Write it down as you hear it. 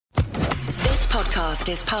podcast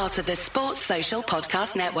is part of the Sports Social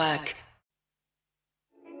Podcast Network.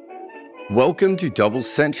 Welcome to Double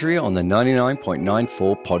Century on the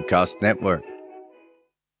 99.94 Podcast Network.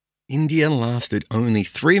 India lasted only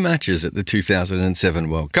 3 matches at the 2007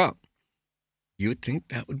 World Cup. You would think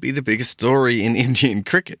that would be the biggest story in Indian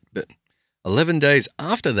cricket, but 11 days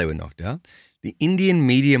after they were knocked out, the Indian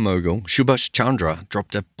media mogul Subhash Chandra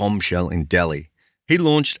dropped a bombshell in Delhi. He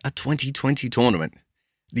launched a 2020 tournament,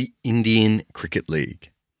 the Indian Cricket League.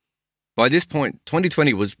 By this point,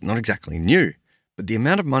 2020 was not exactly new, but the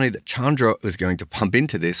amount of money that Chandra was going to pump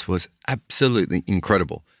into this was absolutely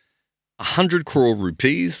incredible. 100 crore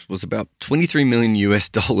rupees was about $23 million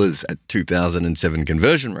at 2007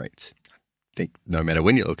 conversion rates. I think no matter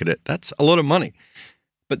when you look at it, that's a lot of money.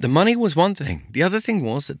 But the money was one thing. The other thing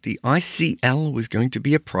was that the ICL was going to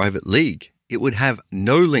be a private league. It would have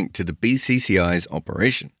no link to the BCCI's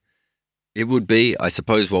operation. It would be, I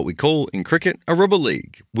suppose, what we call in cricket a rubber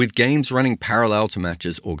league, with games running parallel to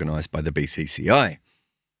matches organised by the BCCI.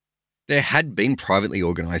 There had been privately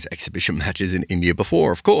organised exhibition matches in India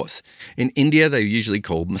before, of course. In India, they were usually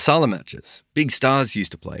called masala matches. Big stars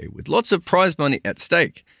used to play, with lots of prize money at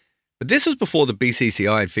stake. But this was before the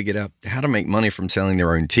BCCI had figured out how to make money from selling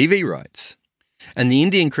their own TV rights. And the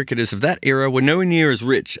Indian cricketers of that era were nowhere near as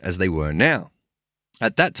rich as they were now.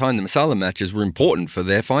 At that time, the masala matches were important for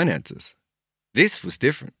their finances. This was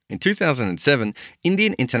different. In 2007,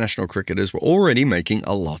 Indian international cricketers were already making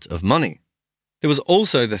a lot of money. There was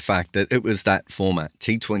also the fact that it was that format,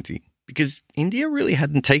 T20, because India really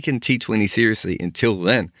hadn't taken T20 seriously until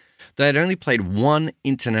then. They had only played one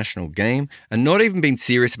international game and not even been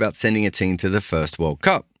serious about sending a team to the first World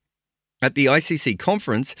Cup. At the ICC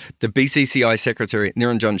conference, the BCCI secretary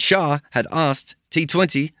Niranjan Shah had asked,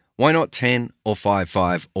 T20, why not 10 or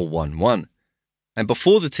 5-5 or 1-1? And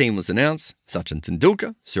before the team was announced, Sachin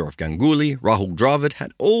Tendulkar, Sourav Ganguly, Rahul Dravid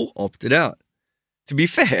had all opted out. To be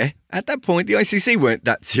fair, at that point, the ICC weren't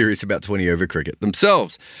that serious about 20-over cricket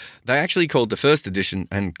themselves. They actually called the first edition,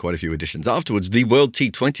 and quite a few editions afterwards, the World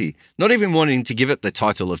T20, not even wanting to give it the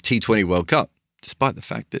title of T20 World Cup, despite the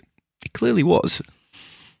fact that it clearly was.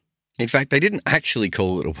 In fact, they didn't actually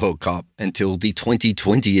call it a World Cup until the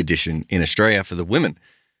 2020 edition in Australia for the women.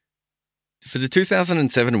 For the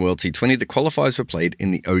 2007 World T20, the qualifiers were played in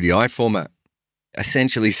the ODI format,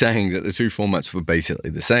 essentially saying that the two formats were basically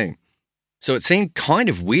the same. So it seemed kind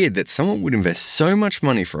of weird that someone would invest so much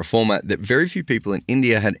money for a format that very few people in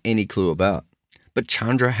India had any clue about. But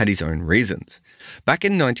Chandra had his own reasons. Back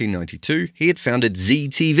in 1992, he had founded Zee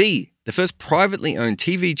TV, the first privately owned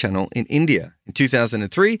TV channel in India. In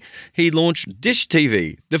 2003, he launched Dish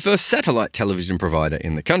TV, the first satellite television provider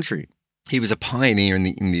in the country. He was a pioneer in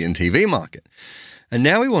the Indian TV market. And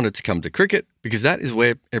now he wanted to come to cricket because that is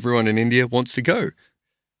where everyone in India wants to go.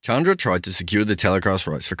 Chandra tried to secure the telecast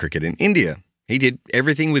rights for cricket in India. He did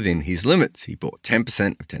everything within his limits. He bought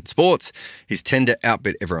 10% of 10 Sports. His tender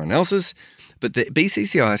outbid everyone else's. But the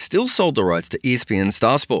BCCI still sold the rights to ESPN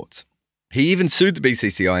Star Sports. He even sued the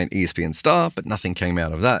BCCI and ESPN Star, but nothing came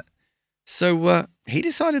out of that. So he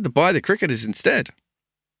decided to buy the cricketers instead.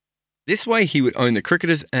 This way, he would own the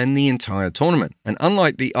cricketers and the entire tournament. And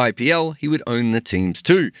unlike the IPL, he would own the teams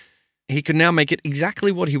too. He could now make it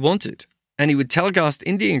exactly what he wanted. And he would telecast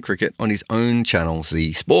Indian cricket on his own channel,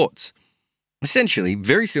 Zee Sports. Essentially,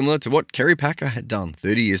 very similar to what Kerry Packer had done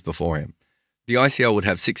 30 years before him. The ICL would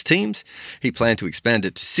have 6 teams. He planned to expand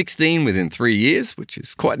it to 16 within 3 years, which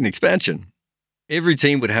is quite an expansion. Every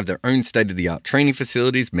team would have their own state-of-the-art training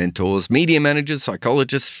facilities, mentors, media managers,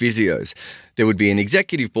 psychologists, physios. There would be an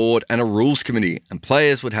executive board and a rules committee, and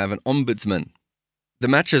players would have an ombudsman. The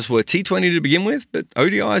matches were T20 to begin with, but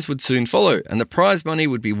ODIs would soon follow, and the prize money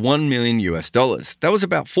would be $1 million. That was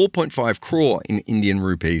about 4.5 crore in Indian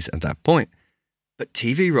rupees at that point. But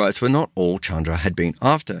TV rights were not all Chandra had been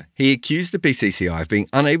after. He accused the BCCI of being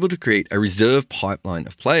unable to create a reserve pipeline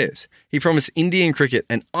of players. He promised Indian cricket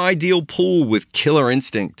an ideal pool with killer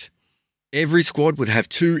instinct. Every squad would have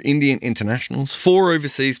 2 Indian internationals, 4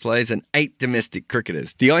 overseas players and 8 domestic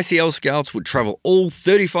cricketers. The ICL scouts would travel all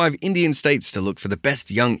 35 Indian states to look for the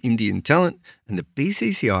best young Indian talent, and the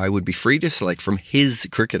BCCI would be free to select from his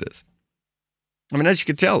cricketers. I mean, as you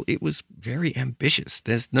could tell, it was very ambitious.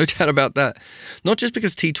 There's no doubt about that. Not just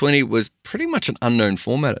because T20 was pretty much an unknown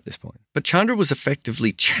format at this point, but Chandra was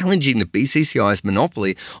effectively challenging the BCCI's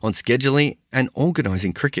monopoly on scheduling and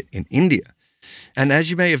organising cricket in India. And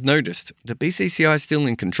as you may have noticed, the BCCI is still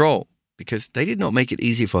in control because they did not make it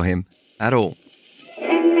easy for him at all.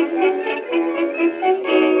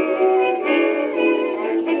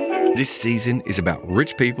 This season is about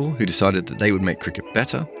rich people who decided that they would make cricket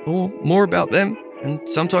better, or more about them, and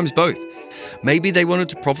sometimes both. Maybe they wanted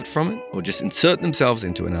to profit from it or just insert themselves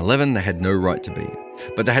into an 11 they had no right to be in.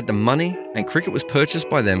 But they had the money, and cricket was purchased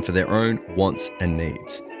by them for their own wants and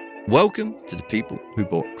needs. Welcome to the people who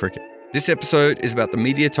bought cricket. This episode is about the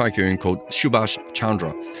media tycoon called Subhash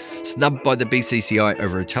Chandra. Snubbed by the BCCI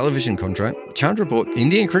over a television contract, Chandra bought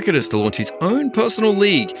Indian cricketers to launch his own personal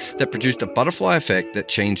league that produced a butterfly effect that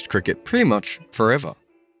changed cricket pretty much forever.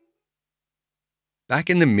 Back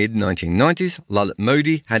in the mid-1990s, Lalit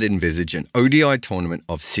Modi had envisaged an ODI tournament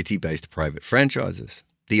of city-based private franchises.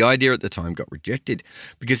 The idea at the time got rejected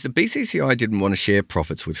because the BCCI didn't want to share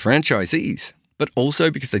profits with franchisees, but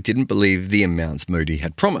also because they didn't believe the amounts Modi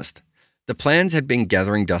had promised. The plans had been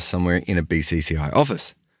gathering dust somewhere in a BCCI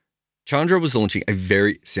office. Chandra was launching a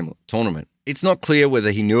very similar tournament. It's not clear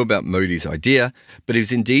whether he knew about Modi's idea, but he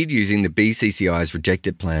was indeed using the BCCI's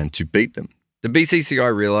rejected plan to beat them. The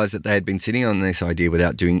BCCI realised that they had been sitting on this idea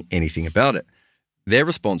without doing anything about it. Their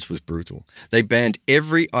response was brutal. They banned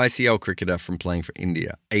every ICL cricketer from playing for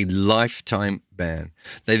India, a lifetime ban.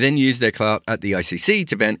 They then used their clout at the ICC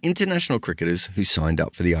to ban international cricketers who signed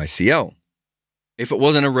up for the ICL. If it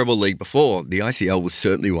wasn't a rebel league before, the ICL was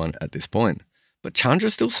certainly one at this point. But Chandra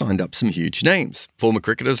still signed up some huge names. Former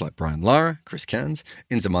cricketers like Brian Lara, Chris Cairns,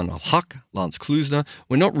 Inzamam Al-Haq, Lance Klusener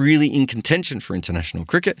were not really in contention for international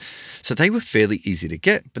cricket, so they were fairly easy to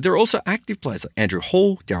get. But there were also active players like Andrew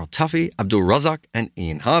Hall, Daryl Tuffy, Abdul Razak and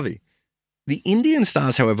Ian Harvey. The Indian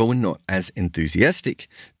stars, however, were not as enthusiastic.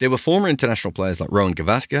 There were former international players like Rohan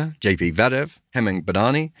Gavaskar, JP Vadev, Hemang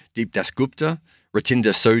Badani, Deep Das Gupta,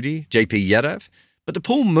 Ratinder Sodhi, JP Yadav, but the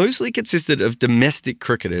pool mostly consisted of domestic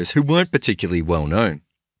cricketers who weren't particularly well known.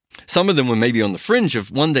 Some of them were maybe on the fringe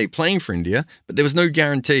of one day playing for India, but there was no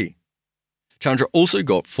guarantee. Chandra also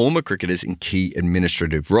got former cricketers in key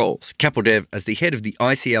administrative roles. Kapil Dev as the head of the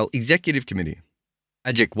ICL Executive Committee.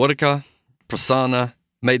 Ajay Wadekar, Prasanna,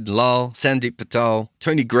 Maiden Lal, Sandeep Patel,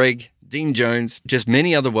 Tony Greig, Dean Jones, just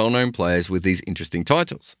many other well-known players with these interesting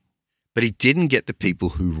titles. But he didn't get the people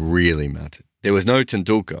who really mattered. There was no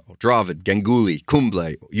Tendulkar, or Dravid, Ganguly,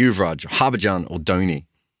 Kumble, or Yuvraj, or Harbhajan, or Dhoni.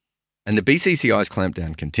 And the BCCI's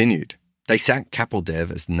clampdown continued. They sacked Kapil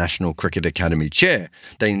Dev as the National Cricket Academy chair.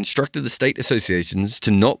 They instructed the state associations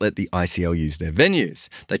to not let the ICL use their venues.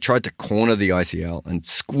 They tried to corner the ICL and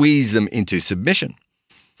squeeze them into submission.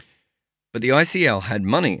 But the ICL had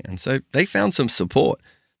money, and so they found some support.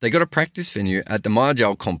 They got a practice venue at the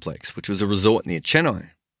Marjal complex, which was a resort near Chennai.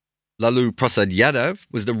 Lalu Prasad Yadav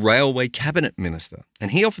was the railway cabinet minister, and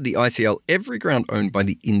he offered the ICL every ground owned by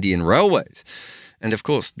the Indian Railways. And of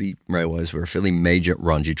course, the Railways were a fairly major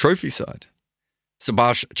Ranji Trophy side.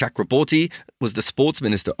 Subhash Chakraborty was the sports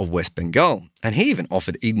minister of West Bengal, and he even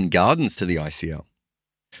offered Eden Gardens to the ICL.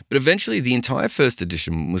 But eventually, the entire first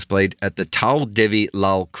edition was played at the Tal Devi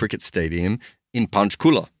Lal Cricket Stadium in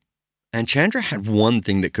Panchkula. And Chandra had one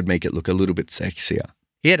thing that could make it look a little bit sexier.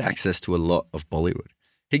 He had access to a lot of Bollywood.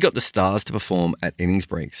 He got the stars to perform at innings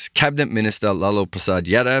breaks. Cabinet Minister Lalu Prasad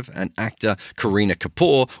Yadav and actor Kareena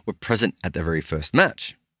Kapoor were present at their very first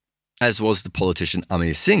match, as was the politician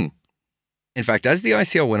Amir Singh. In fact, as the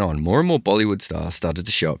ICL went on, more and more Bollywood stars started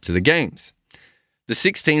to show up to the games. The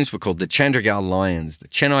 6 teams were called the Chandigarh Lions, the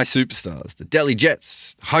Chennai Superstars, the Delhi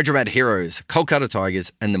Jets, the Hyderabad Heroes, Kolkata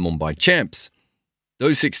Tigers and the Mumbai Champs.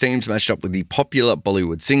 Those 6 teams matched up with the popular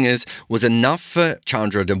Bollywood singers was enough for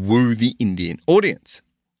Chandra to woo the Indian audience.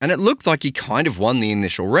 And it looked like he kind of won the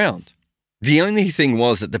initial round. The only thing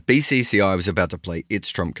was that the BCCI was about to play its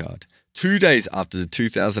trump card. 2 days after the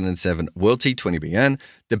 2007 World T20 began,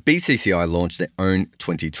 the BCCI launched their own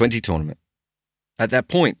 2020 tournament. At that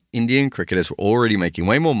point, Indian cricketers were already making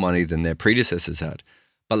way more money than their predecessors had.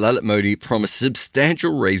 But Lalit Modi promised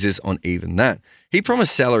substantial raises on even that. He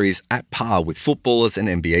promised salaries at par with footballers and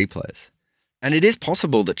NBA players. And it is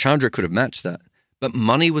possible that Chandra could have matched that. But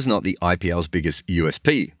money was not the IPL's biggest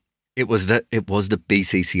USP. It was the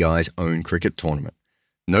BCCI's own cricket tournament.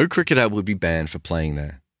 No cricketer would be banned for playing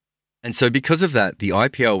there. And so because of that, the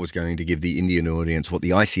IPL was going to give the Indian audience what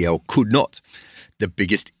the ICL could not, the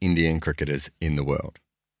biggest Indian cricketers in the world.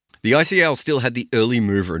 The ICL still had the early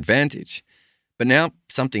mover advantage, but now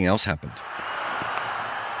something else happened.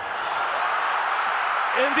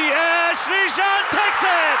 In the air, Sreesanth takes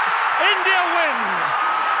it! India win!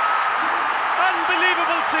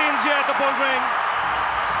 Unbelievable scenes here at the Bull Ring.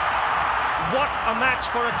 What a match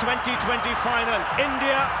for a 2020 final.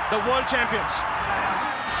 India, the world champions.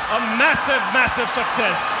 A massive, massive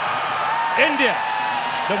success. India,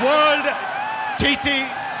 the world T20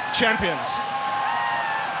 champions.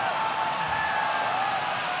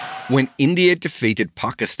 when India defeated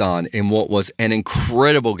Pakistan in what was an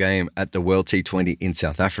incredible game at the World T20 in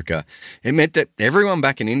South Africa, it meant that everyone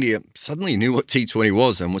back in India suddenly knew what T20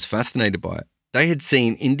 was and was fascinated by it. They had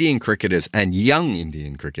seen Indian cricketers, and young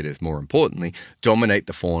Indian cricketers more importantly, dominate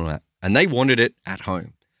the format, and they wanted it at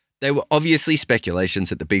home. There were obviously speculations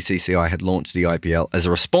that the BCCI had launched the IPL as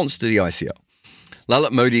a response to the ICL.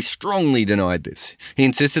 Lalit Modi strongly denied this. He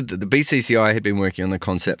insisted that the BCCI had been working on the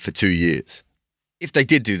concept for 2 years. If they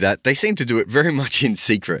did do that, they seemed to do it very much in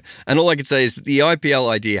secret. And all I could say is that the IPL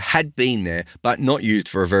idea had been there, but not used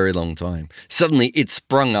for a very long time. Suddenly, it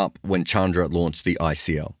sprung up when Chandra launched the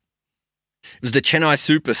ICL. It was the Chennai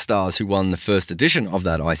Superstars who won the first edition of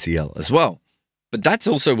that ICL as well. But that's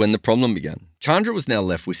also when the problem began. Chandra was now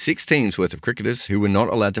left with 6 teams worth of cricketers who were not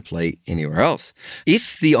allowed to play anywhere else.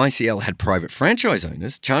 If the ICL had private franchise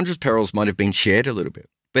owners, Chandra's perils might have been shared a little bit.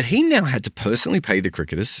 But he now had to personally pay the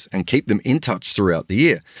cricketers and keep them in touch throughout the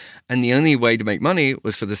year. And the only way to make money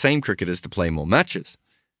was for the same cricketers to play more matches.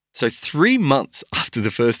 So 3 months after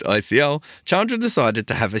the first ICL, Chandra decided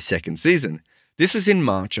to have a second season. This was in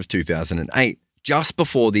March of 2008, just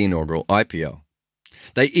before the inaugural IPL.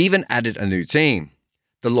 They even added a new team,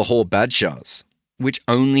 the Lahore Badshahs, which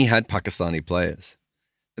only had Pakistani players.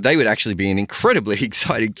 They would actually be an incredibly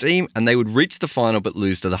exciting team, and they would reach the final but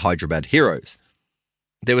lose to the Hyderabad Heroes.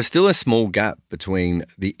 There was still a small gap between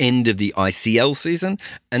the end of the ICL season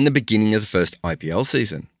and the beginning of the first IPL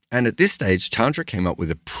season. And at this stage, Chandra came up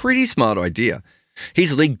with a pretty smart idea.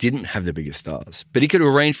 His league didn't have the biggest stars, but he could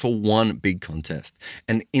arrange for one big contest,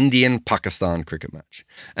 an Indian-Pakistan cricket match.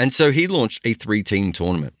 And so he launched a 3-team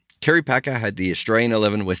tournament. Kerry Packer had the Australian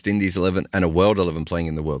 11, West Indies 11, and a World 11 playing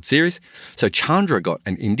in the World Series. So Chandra got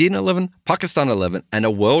an Indian 11, Pakistan 11, and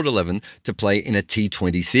a World 11 to play in a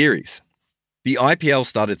T20 series. The IPL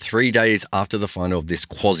started 3 days after the final of this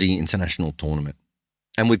quasi-international tournament.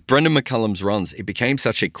 And with Brendan McCullum's runs, it became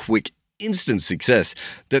such a quick, instant success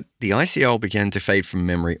that the ICL began to fade from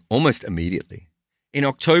memory almost immediately. In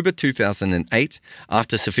October 2008,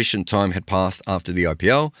 after sufficient time had passed after the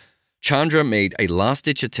IPL, Chandra made a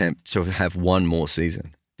last-ditch attempt to have one more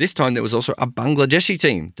season. This time there was also a Bangladeshi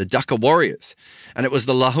team, the Dhaka Warriors, and it was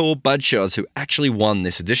the Lahore Badshahs who actually won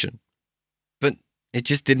this edition. But it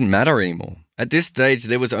just didn't matter anymore. At this stage,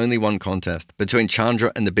 there was only one contest between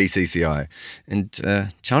Chandra and the BCCI,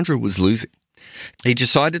 and Chandra was losing. He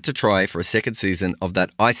decided to try for a second season of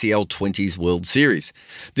that ICL 20s World Series.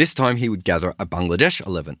 This time he would gather a Bangladesh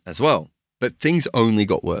 11 as well. But things only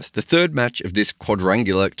got worse. The third match of this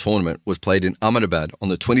quadrangular tournament was played in Ahmedabad on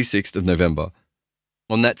the 26th of November.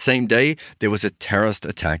 On that same day, there was a terrorist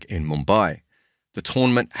attack in Mumbai. The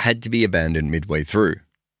tournament had to be abandoned midway through.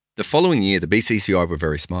 The following year, the BCCI were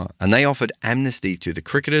very smart, and they offered amnesty to the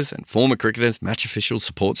cricketers and former cricketers, match officials,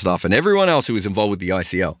 support staff, and everyone else who was involved with the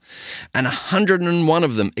ICL. And 101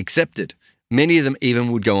 of them accepted. Many of them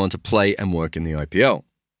even would go on to play and work in the IPL.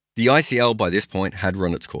 The ICL by this point had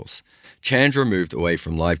run its course. Chandra moved away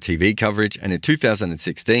from live TV coverage, and in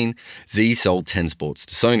 2016, Zee sold 10 Sports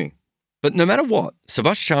to Sony. But no matter what,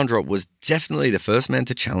 Subhash Chandra was definitely the first man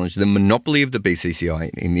to challenge the monopoly of the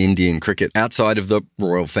BCCI in Indian cricket outside of the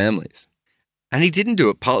royal families. And he didn't do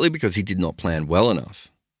it partly because he did not plan well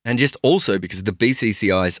enough, and just also because of the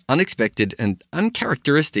BCCI's unexpected and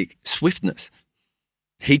uncharacteristic swiftness.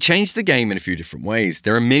 He changed the game in a few different ways.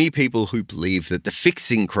 There are many people who believe that the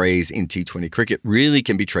fixing craze in T20 cricket really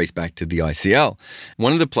can be traced back to the ICL.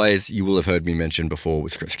 One of the players you will have heard me mention before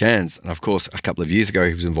was Chris Cairns. And of course, a couple of years ago,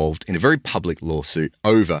 he was involved in a very public lawsuit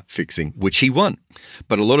over fixing, which he won.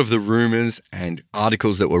 But a lot of the rumours and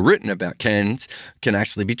articles that were written about Cairns can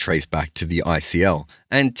actually be traced back to the ICL.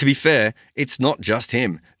 And to be fair, it's not just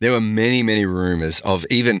him. There were many, many rumours of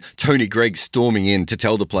even Tony Greig storming in to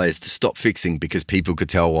tell the players to stop fixing because people could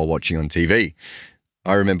tell while watching on TV.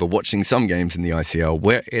 I remember watching some games in the ICL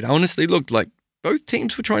where it honestly looked like both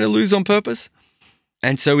teams were trying to lose on purpose.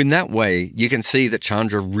 And so in that way, you can see that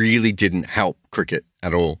Chandra really didn't help cricket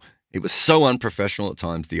at all. It was so unprofessional at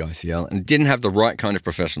times, the ICL, and didn't have the right kind of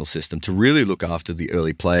professional system to really look after the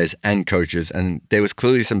early players and coaches, and there was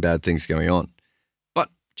clearly some bad things going on. But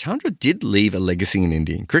Chandra did leave a legacy in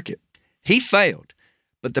Indian cricket. He failed,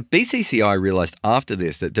 but the BCCI realised after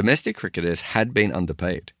this that domestic cricketers had been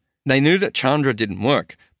underpaid. They knew that Chandra didn't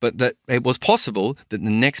work, but that it was possible that the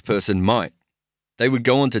next person might. They would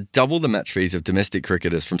go on to double the match fees of domestic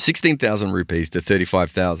cricketers from 16,000 rupees to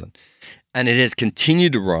 35,000. And it has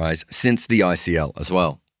continued to rise since the ICL as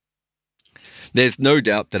well. There's no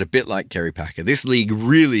doubt that a bit like Kerry Packer, this league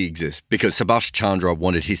really exists because Subhash Chandra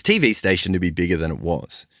wanted his TV station to be bigger than it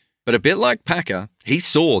was. But a bit like Packer, he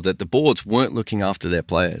saw that the boards weren't looking after their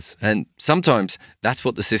players. And sometimes that's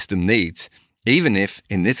what the system needs, even if,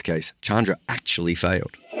 in this case, Chandra actually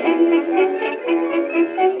failed.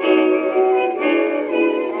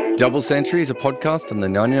 Double Century is a podcast on the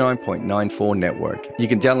 99.94 network. You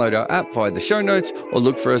can download our app via the show notes or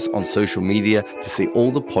look for us on social media to see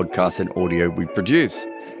all the podcasts and audio we produce.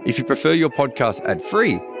 If you prefer your podcast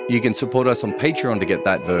ad-free, you can support us on Patreon to get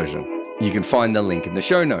that version. You can find the link in the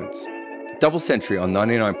show notes. Double Century on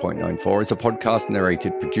 99.94 is a podcast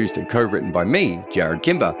narrated, produced and co-written by me, Jared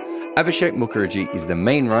Kimber. Abhishek Mukherjee is the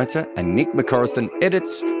main writer and Nick McCorriston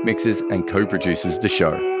edits, mixes and co-produces the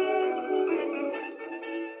show.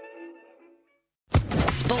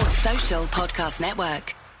 Sports Social Podcast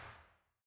Network.